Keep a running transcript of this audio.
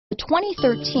The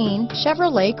 2013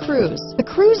 Chevrolet Cruze. The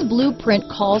Cruze blueprint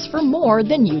calls for more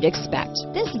than you'd expect.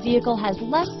 This vehicle has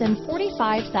less than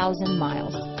 45,000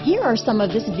 miles. Here are some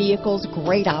of this vehicle's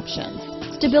great options: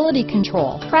 stability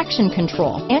control, traction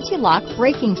control, anti-lock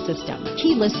braking system,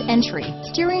 keyless entry,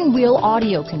 steering wheel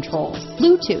audio controls,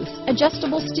 Bluetooth,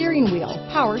 adjustable steering wheel,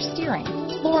 power steering,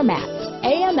 floor mats,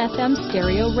 AM/FM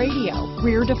stereo radio,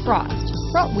 rear defrost,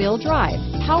 front wheel drive,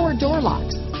 power door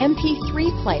locks,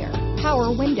 MP3 player,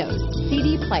 power windows,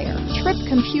 CD player, trip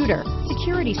computer,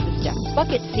 security system,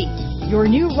 bucket seats. Your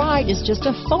new ride is just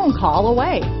a phone call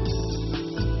away.